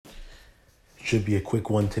Should be a quick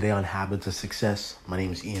one today on habits of success. My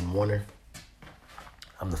name is Ian Warner.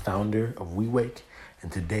 I'm the founder of WeWake, and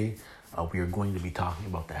today we are going to be talking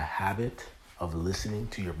about the habit of listening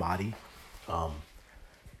to your body. For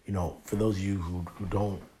those of you who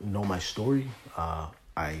don't know my story,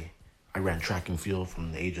 I ran track and field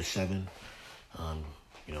from the age of 7.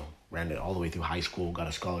 Ran it all the way through high school, got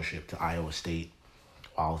a scholarship to Iowa State.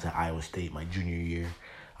 While I was at Iowa State my junior year,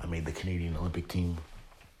 I made the Canadian Olympic team.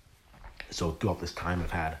 So throughout this time, I've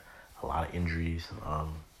had a lot of injuries,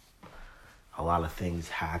 a lot of things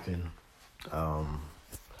happen. I've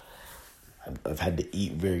had to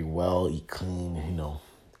eat very well, eat clean,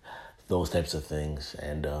 those types of things.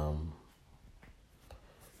 And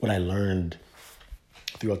what I learned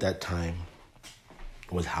throughout that time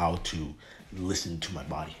was how to listen to my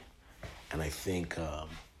body. And I think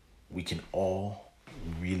we can all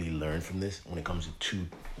really learn from this when it comes to 2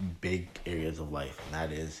 big areas of life. And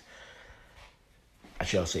that is,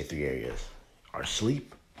 I'll say 3 areas: our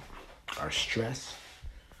sleep, our stress,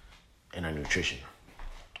 and our nutrition.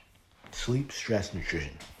 Sleep, stress,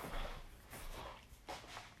 nutrition.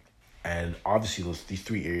 And obviously these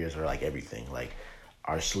 3 areas are like everything. Like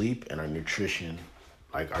our sleep and our nutrition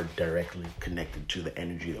are directly connected to the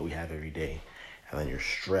energy that we have every day. And then your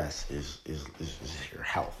stress is your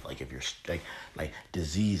health. Like if you're like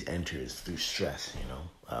disease enters through stress,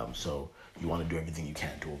 so you want to do everything you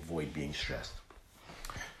can to avoid being stressed.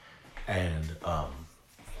 And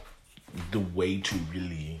the way to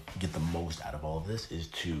really get the most out of all of this is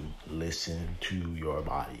to listen to your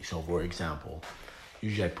body. So, for example,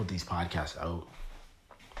 usually I put these podcasts out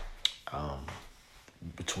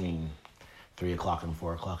between 3 o'clock and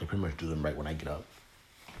 4 o'clock. I pretty much do them right when I get up.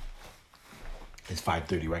 It's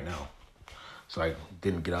 5:30 right now. So I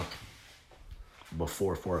didn't get up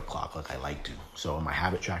before 4 o'clock like I like to. So on my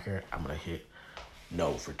habit tracker, I'm going to hit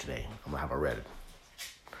no for today. I'm going to have a red.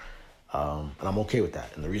 And I'm okay with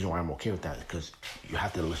that. And the reason why I'm okay with that is because you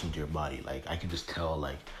have to listen to your body. Like, I can just tell,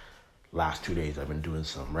 last 2 days I've been doing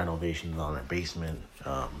some renovations on our basement.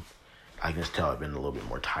 I can just tell I've been a little bit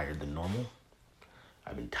more tired than normal.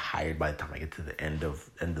 I've been tired by the time I get to the end of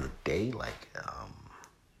the day.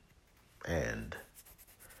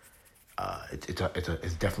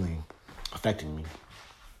 It's definitely affecting me.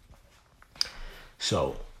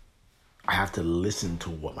 So I have to listen to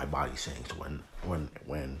what my body's saying. So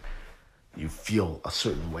when you feel a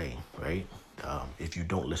certain way, right? If you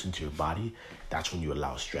don't listen to your body, that's when you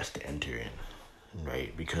allow stress to enter in,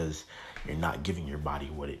 right? Because you're not giving your body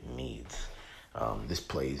what it needs. This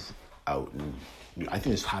plays out, and I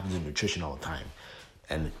think this happens in nutrition all the time.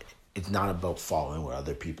 And it's not about following what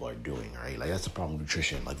other people are doing, right? That's the problem with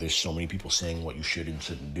nutrition. There's so many people saying what you should and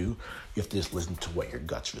shouldn't do. You have to just listen to what your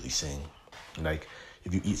gut's really saying.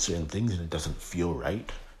 If you eat certain things and it doesn't feel right,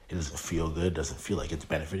 it doesn't feel good, doesn't feel like it's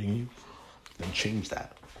benefiting you, then change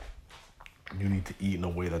that. You need to eat in a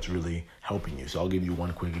way that's really helping you. So I'll give you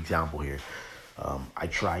one quick example here. I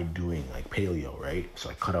tried doing paleo, right? So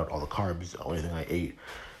I cut out all the carbs. The only thing I ate,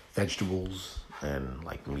 vegetables and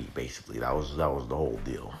meat, basically. That was the whole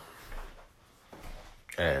deal.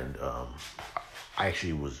 And I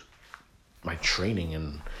actually my training,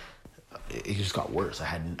 and it just got worse.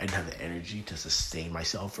 I didn't have the energy to sustain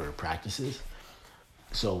myself for practices.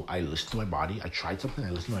 So I listened to my body. I tried something. I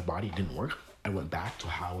listened to my body. It didn't work. I went back to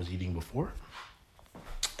how I was eating before.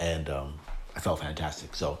 And I felt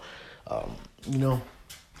fantastic. So, you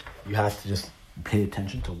have to just pay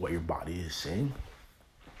attention to what your body is saying.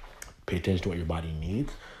 Pay attention to what your body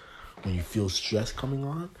needs. When you feel stress coming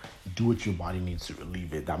on, do what your body needs to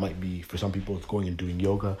relieve it. That might be, for some people, it's going and doing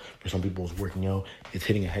yoga. For some people, it's working out. It's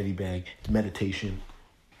hitting a heavy bag. It's meditation.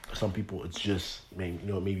 For some people, it's just,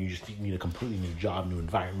 maybe you just need a completely new job, new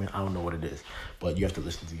environment. I don't know what it is. But you have to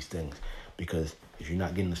listen to these things. Because if you're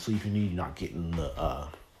not getting the sleep you need, you're not getting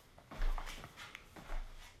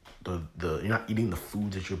you're not eating the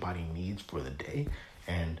foods that your body needs for the day,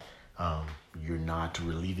 and you're not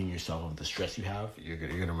relieving yourself of the stress you have, you're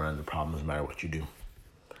gonna run into problems no matter what you do.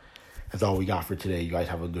 That's all we got for today. You guys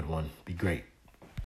have a good one. Be great.